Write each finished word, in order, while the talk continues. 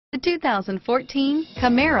The 2014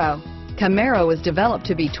 Camaro. Camaro was developed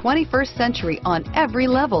to be 21st century on every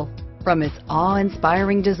level, from its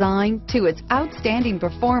awe-inspiring design to its outstanding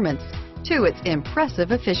performance to its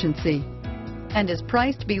impressive efficiency, and is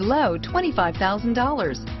priced below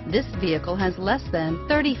 $25,000. This vehicle has less than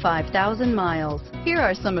 35,000 miles. Here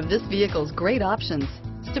are some of this vehicle's great options: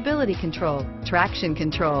 stability control, traction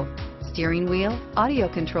control, steering wheel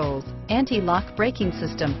audio controls, anti-lock braking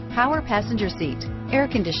system, power passenger seat, air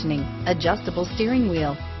conditioning, adjustable steering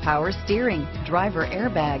wheel, power steering, driver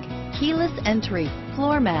airbag, keyless entry,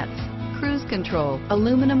 floor mats, cruise control,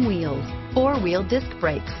 aluminum wheels, four-wheel disc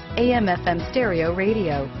brakes, AM/FM stereo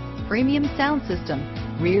radio, premium sound system,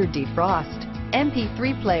 rear defrost,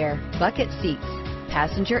 MP3 player, bucket seats,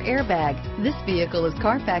 passenger airbag. This vehicle is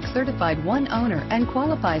CarFax certified one owner and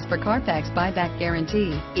qualifies for CarFax buyback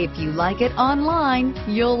guarantee. If you like it online,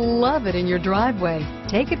 you'll love it in your driveway.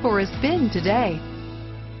 Take it for a spin today.